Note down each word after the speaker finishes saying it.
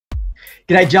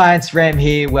G'day Giants, Ram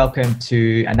here. Welcome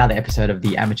to another episode of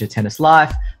the Amateur Tennis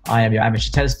Life. I am your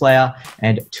amateur tennis player,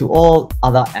 and to all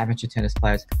other amateur tennis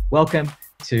players, welcome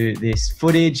to this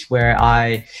footage where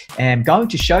I am going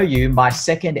to show you my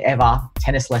second ever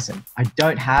tennis lesson. I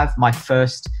don't have my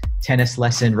first tennis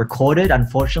lesson recorded,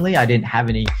 unfortunately. I didn't have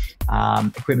any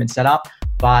equipment set up,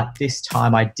 but this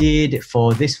time I did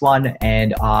for this one,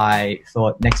 and I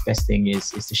thought next best thing is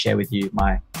to share with you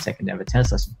my second ever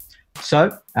tennis lesson.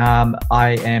 So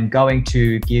I am going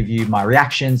to give you my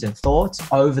reactions and thoughts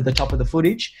over the top of the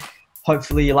footage.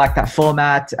 Hopefully you like that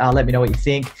format. Let me know what you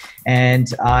think. And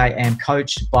I am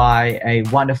coached by a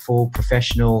wonderful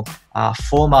professional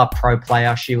former pro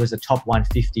player. She was a top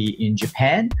 150 in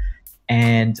Japan.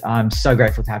 And I'm so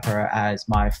grateful to have her as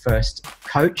my first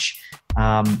coach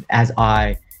as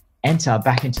I enter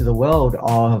back into the world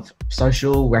of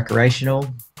social,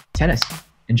 recreational tennis.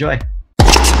 Enjoy.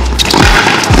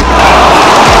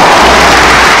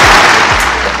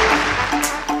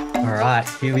 All right,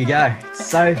 here we go. It's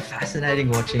so fascinating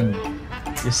watching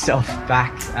yourself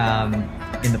back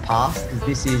in the past, because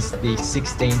this is the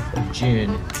 16th of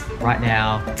June. Right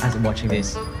now, as I'm watching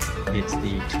this, it's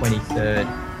the 23rd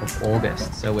of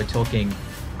August. So we're talking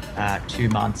 2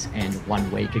 months and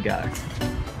 1 week ago.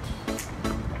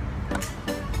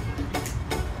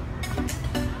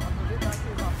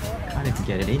 Can't even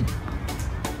get it in.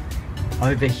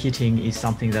 Overhitting is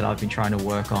something that I've been trying to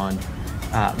work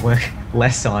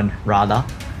less on rather.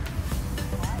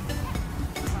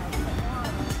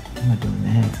 What am I doing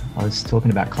there? I was talking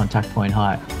about contact point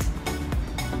height.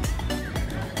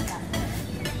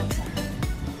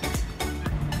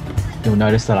 You'll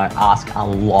notice that I ask a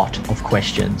lot of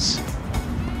questions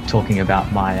talking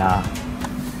about my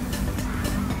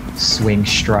swing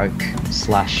stroke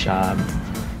slash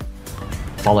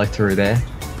follow through there.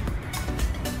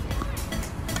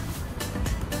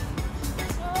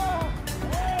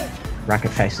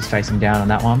 Racket face is facing down on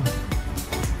that one.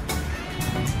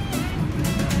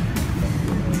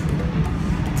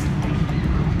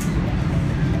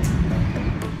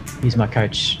 Here's my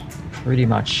coach pretty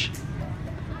much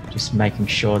just making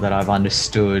sure that I've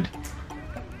understood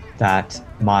that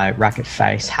my racket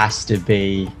face has to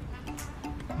be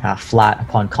flat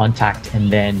upon contact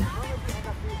and then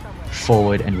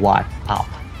forward and wipe up.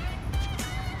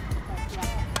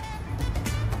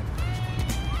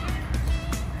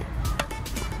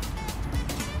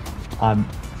 I'm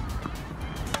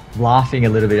laughing a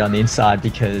little bit on the inside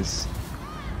because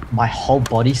my whole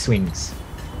body swings,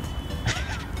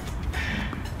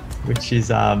 which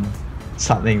is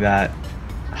something that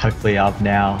hopefully I've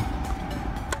now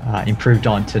improved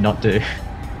on to not do.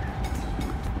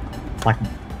 Like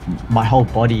my whole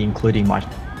body, including my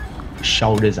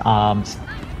shoulders, arms,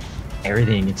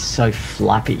 everything, it's so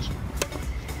flappy.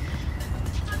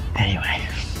 Anyway.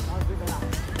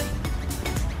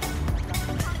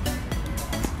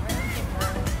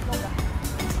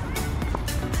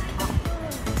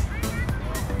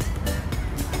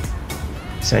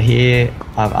 So here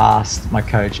I've asked my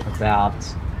coach about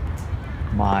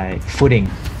my footing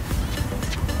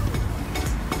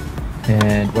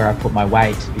and where I put my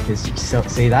weight, because you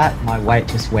see that? My weight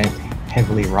just went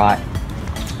heavily right.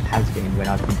 It has been when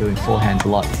I've been doing forehands a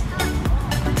lot.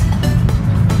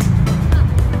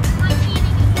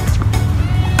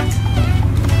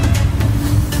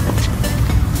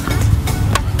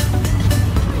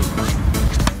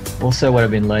 Also, what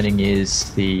I've been learning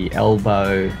is the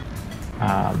elbow,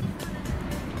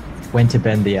 when to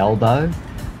bend the elbow,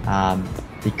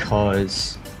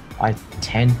 because I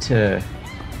tend to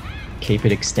keep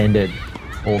it extended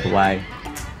all the way.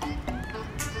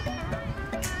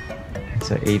 And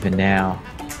so even now,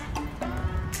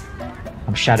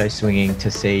 I'm shadow swinging to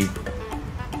see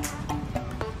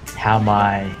how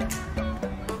my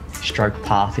stroke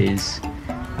path is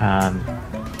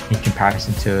in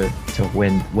comparison to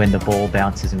when the ball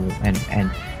bounces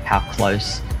and how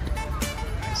close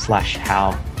slash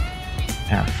how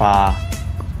far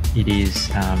it is,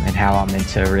 and how I'm meant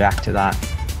to react to that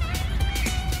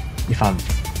if I'm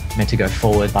meant to go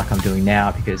forward like I'm doing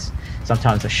now, because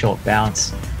sometimes a short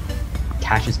bounce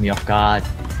catches me off guard.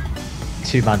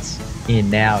 2 months in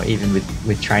now, even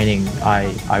with training,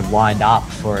 I wind up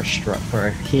for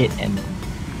a hit and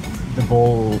the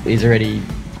ball is already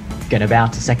going to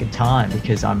bounce a second time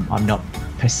because I'm not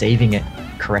perceiving it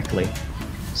correctly.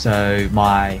 So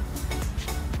my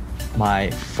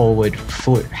forward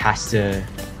foot has to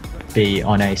be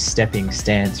on a stepping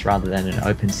stance rather than an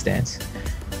open stance.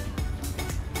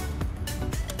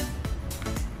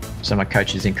 So my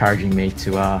coach is encouraging me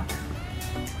to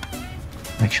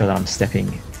make sure that I'm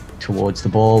stepping towards the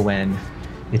ball when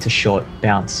it's a short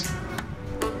bounce.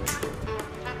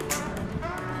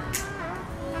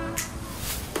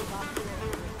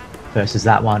 versus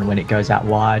that one, when it goes out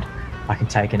wide, I can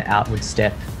take an outward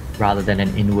step rather than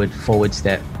an inward forward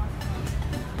step.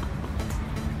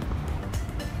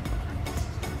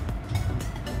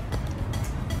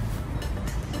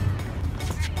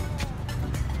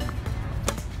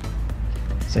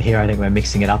 So here I think we're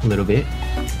mixing it up a little bit.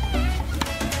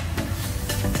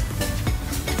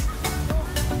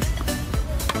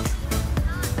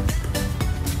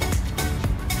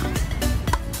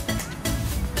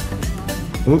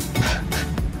 Oop.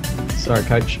 Sorry,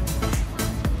 coach.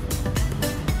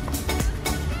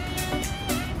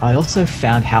 I also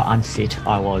found how unfit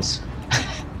I was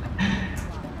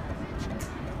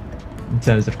in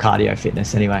terms of cardio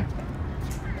fitness anyway.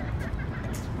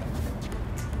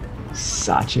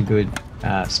 Such a good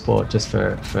sport just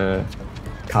for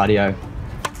cardio.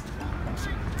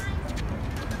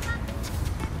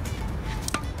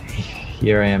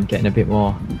 Here I am getting a bit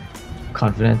more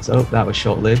confidence. Oh, that was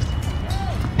short-lived.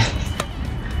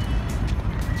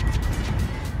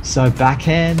 So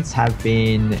backhands have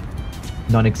been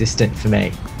non-existent for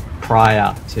me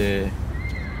prior to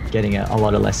getting a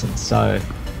lot of lessons. So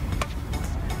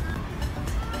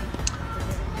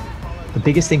the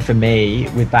biggest thing for me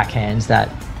with backhands that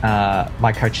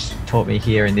my coach taught me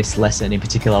here in this lesson in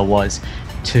particular was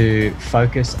to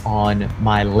focus on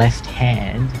my left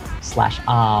hand /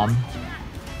 arm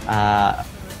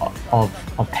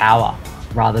of power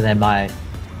rather than my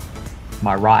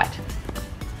right.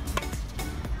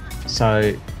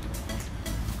 So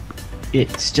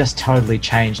it's just totally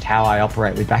changed how I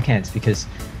operate with backhands, because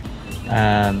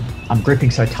I'm gripping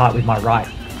so tight with my right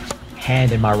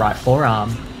hand and my right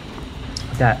forearm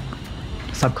that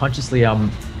subconsciously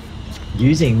I'm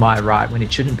using my right when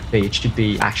it shouldn't be. It should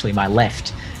be actually my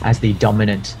left as the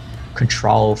dominant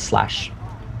control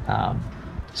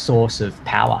 / source of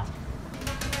power.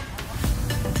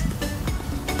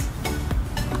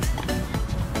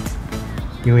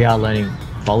 Here we are learning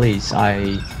volleys.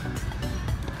 I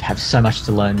have so much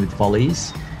to learn with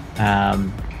volleys.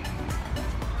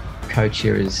 Coach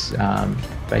here is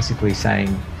basically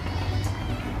saying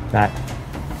that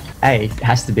it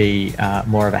has to be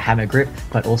more of a hammer grip,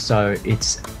 but also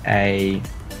it's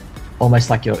almost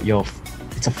like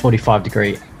it's a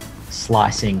 45-degree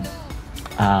slicing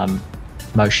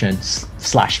motion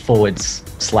 / forwards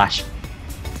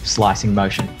 / slicing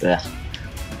motion. Ugh.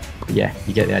 But yeah,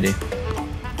 you get the idea.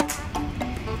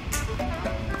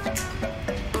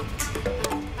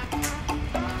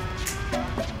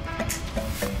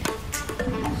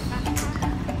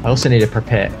 I also need to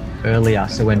prepare earlier,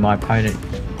 so when my opponent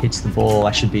hits the ball,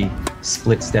 I should be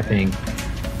split stepping,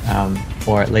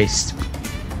 or at least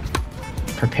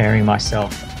preparing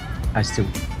myself as to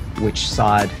which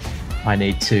side I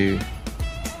need to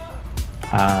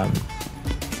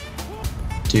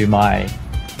do my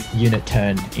unit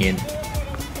turn in.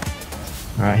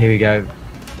 All right, here we go,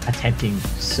 attempting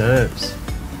serves.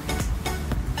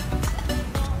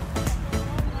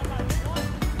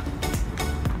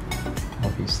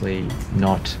 Obviously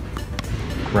not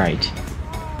great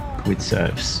with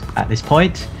serves at this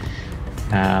point.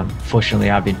 Fortunately,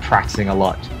 I've been practicing a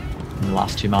lot in the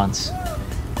last 2 months.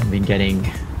 I've been getting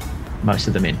most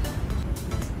of them in.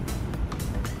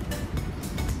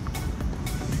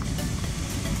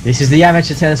 This is the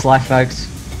amateur tennis life, folks,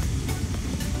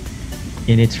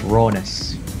 in its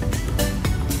rawness.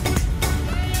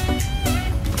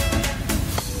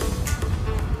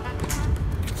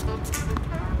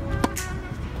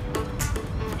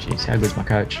 Jeez, how good's my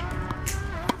coach?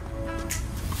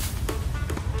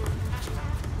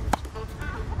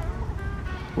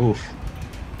 Oof.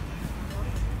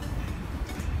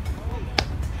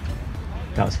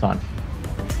 That was fun.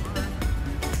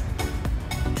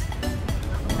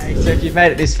 Okay, so if you've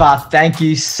made it this far, thank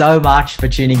you so much for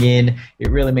tuning in.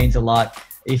 It really means a lot.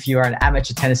 If you are an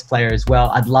amateur tennis player as well,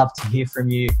 I'd love to hear from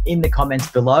you in the comments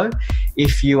below.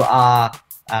 If you are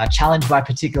challenged by a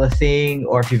particular thing,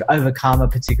 or if you've overcome a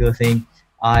particular thing,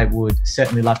 I would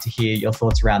certainly love to hear your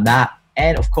thoughts around that.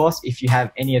 And of course, if you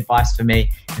have any advice for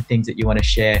me and things that you want to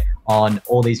share on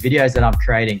all these videos that I'm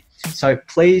creating. So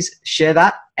please share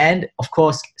that, and of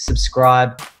course,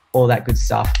 subscribe, all that good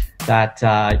stuff that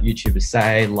YouTubers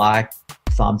say, like,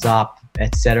 thumbs up,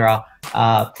 etc.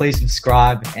 Please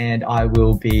subscribe, and I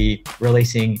will be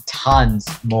releasing tons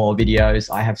more videos.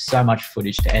 I have so much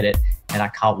footage to edit, and I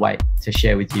can't wait to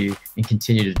share with you and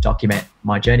continue to document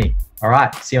my journey. All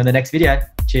right, see you on the next video.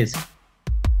 Cheers.